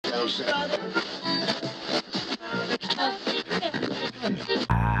I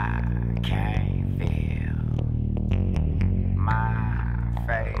can't feel my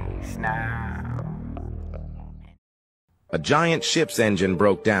face now. A giant ship's engine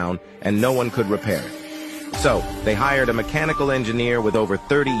broke down and no one could repair it. So they hired a mechanical engineer with over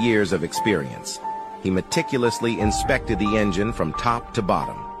 30 years of experience. He meticulously inspected the engine from top to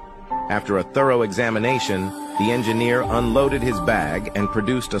bottom. After a thorough examination, the engineer unloaded his bag and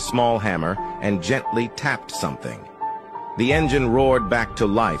produced a small hammer and gently tapped something. The engine roared back to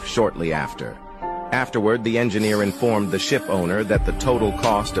life shortly after. Afterward, the engineer informed the ship owner that the total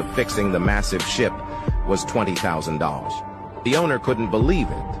cost of fixing the massive ship was $20,000. The owner couldn't believe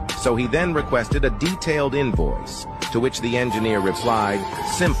it, so he then requested a detailed invoice, to which the engineer replied,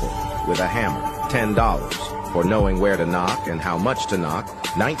 simple, with a hammer, $10. For knowing where to knock and how much to knock,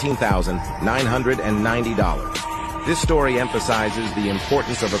 $19,990. This story emphasizes the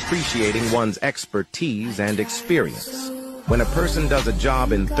importance of appreciating one's expertise and experience. When a person does a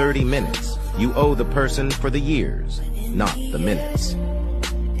job in 30 minutes, you owe the person for the years, not the minutes.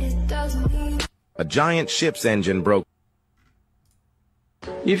 A giant ship's engine broke.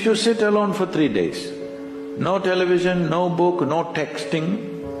 If you sit alone for 3 days, no television, no book, no texting,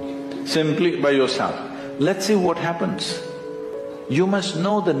 simply by yourself, let's see what happens. You must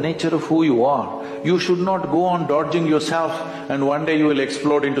know the nature of who you are. You should not go on dodging yourself and one day you will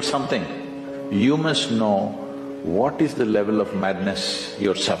explode into something. You must know what is the level of madness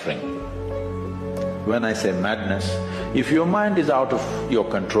you're suffering. When I say madness, if your mind is out of your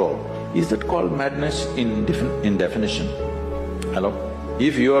control, is that called madness in definition? Hello?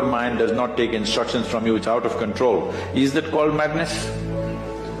 If your mind does not take instructions from you, it's out of control, is that called madness?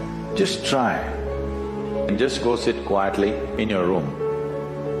 Just try and just go sit quietly in your room.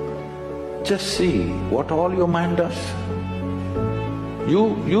 Just see what all your mind does.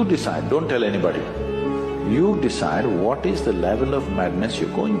 You decide, don't tell anybody. You decide what is the level of madness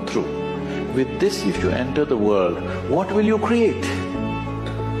you're going through. With this, if you enter the world, what will you create?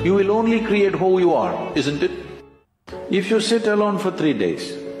 You will only create who you are, isn't it? If you sit alone for 3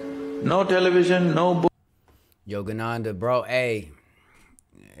 days, no television, no book… Yogananda, bro, hey,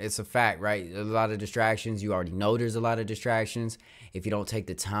 it's a fact, right? There's a lot of distractions. You already know there's a lot of distractions. If you don't take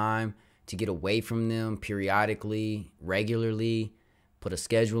the time to get away from them periodically, regularly, put a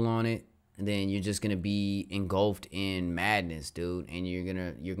schedule on it, then you're just gonna be engulfed in madness, dude. And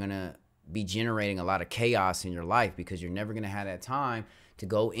you're gonna be generating a lot of chaos in your life because you're never gonna have that time to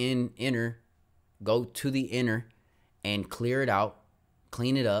go to the inner and clear it out,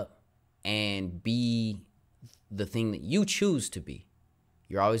 clean it up, and be the thing that you choose to be.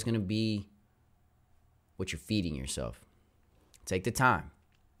 You're always gonna be what you're feeding yourself. Take the time.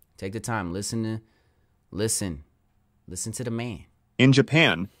 Take the time. Listen to the man. In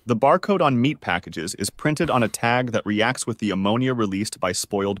Japan, the barcode on meat packages is printed on a tag that reacts with the ammonia released by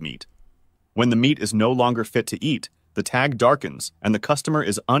spoiled meat. When the meat is no longer fit to eat, the tag darkens and the customer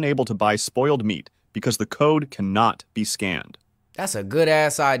is unable to buy spoiled meat because the code cannot be scanned. That's a good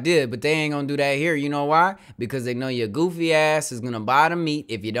ass idea, but they ain't gonna do that here. You know why? Because they know your goofy ass is gonna buy the meat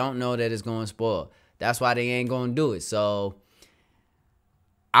if you don't know that it's gonna spoil. That's why they ain't gonna do it. So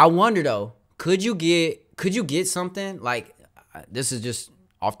I wonder though, could you get something like, this is just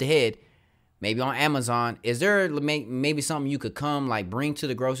off the head, maybe on Amazon, is there maybe something you could like bring to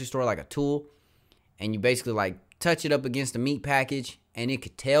the grocery store, like a tool, and you basically like touch it up against the meat package and it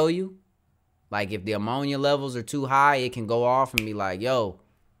could tell you, like if the ammonia levels are too high, it can go off and be like, yo,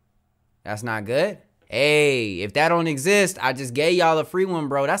 that's not good. Hey, if that don't exist, I just gave y'all a free one,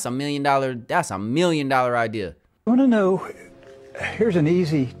 bro. That's $1 million idea. I want to know, here's an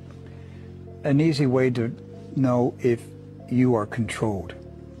easy way to know if you are controlled.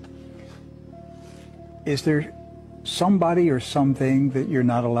 Is there somebody or something that you're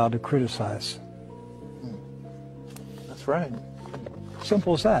not allowed to criticize? That's right.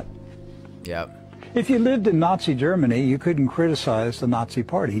 Simple as that. Yep. If you lived in Nazi Germany, you couldn't criticize the Nazi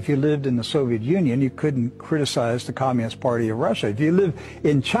Party. If you lived in the Soviet Union, you couldn't criticize the Communist Party of Russia. If you live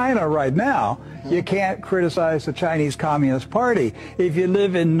in China right now, you can't criticize the Chinese Communist Party. If you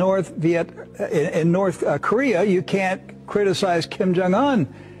live in North Korea, you can't criticize Kim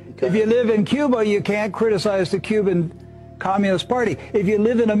Jong-un. If you live in Cuba, you can't criticize the Cuban Communist Party. If you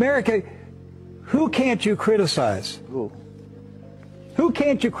live in America, who can't you criticize? Who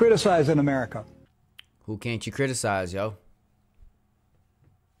can't you criticize in America? Who can't you criticize, yo?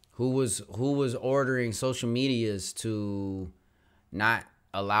 Who was ordering social medias to not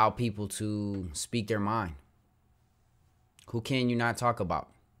allow people to speak their mind? Who can you not talk about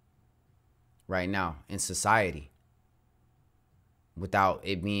right now in society? without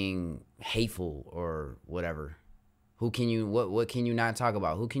it being hateful or whatever? Who can you, what can you not talk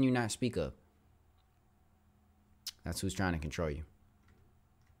about? Who can you not speak of? That's who's trying to control you.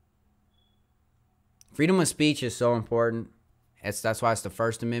 Freedom of speech is so important. That's why it's the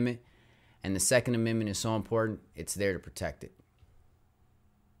First Amendment. And the Second Amendment is so important. It's there to protect it.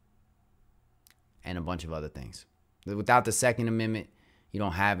 And a bunch of other things. Without the Second Amendment, you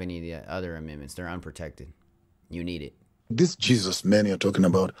don't have any of the other amendments. They're unprotected. You need it. This Jesus man you're talking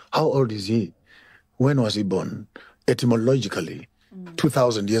about, how old is he? When was he born? Etymologically,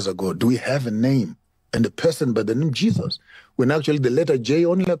 2,000 years ago, do we have a name and a person by the name Jesus? When actually the letter J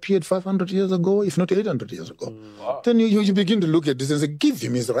only appeared 500 years ago, if not 800 years ago. Wow. Then you begin to look at this and say, give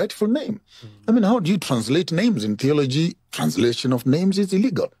him his rightful name. I mean, how do you translate names? In theology, translation of names is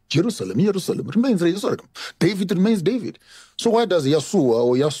illegal. Jerusalem remains Jerusalem. David remains David. So why does Yeshua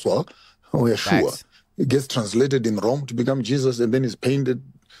or Yeshua or Yeshua Facts. It gets translated in Rome to become Jesus, and then is painted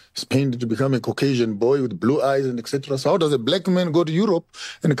to become a Caucasian boy with blue eyes and etc. So how does a black man go to Europe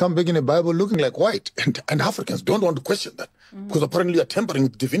and come back in a Bible looking like white? And Africans don't want to question that, because apparently you are tampering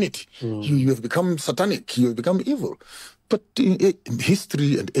with divinity. You have become satanic. You have become evil. But in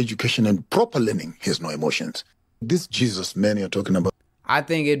history and education and proper learning has no emotions. This Jesus man you're talking about. I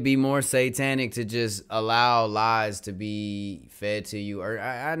think it'd be more satanic to just allow lies to be fed to you. Or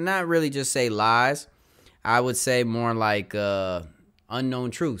I not really just say lies. I would say more like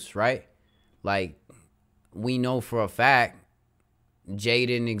unknown truths, right? Like, we know for a fact J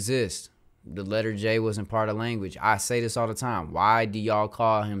didn't exist. The letter J wasn't part of language. I say this all the time. Why do y'all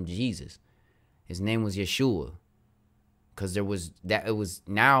call him Jesus? His name was Yeshua. Because it was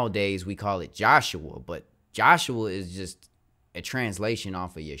nowadays we call it Joshua, but Joshua is just a translation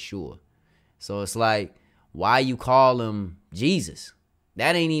off of Yeshua. So it's like, why you call him Jesus?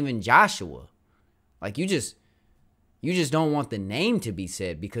 That ain't even Joshua. Like, you just don't want the name to be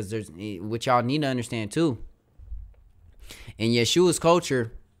said, because there's, what y'all need to understand too, in Yeshua's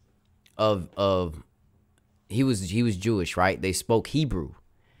culture he was Jewish, right? They spoke Hebrew.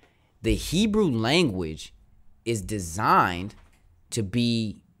 The Hebrew language is designed to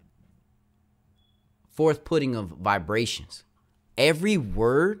be forth-putting of vibrations. Every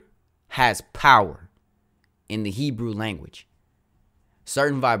word has power in the Hebrew language.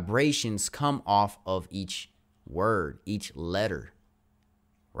 Certain vibrations come off of each word, each letter,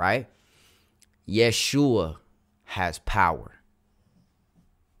 right? Yeshua has power.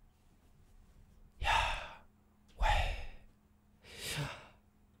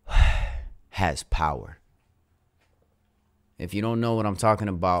 Has power. If you don't know what I'm talking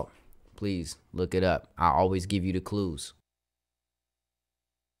about, please look it up. I always give you the clues.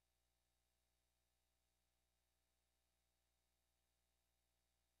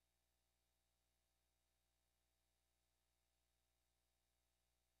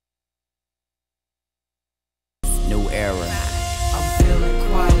 New era. I'm feeling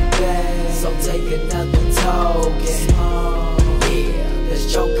quite bad, so take another token. Yeah,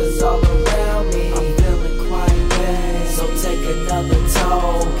 there's jokers all around me. I'm feeling quite bad, so take another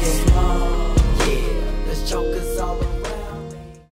token. Yeah, there's jokers all around me.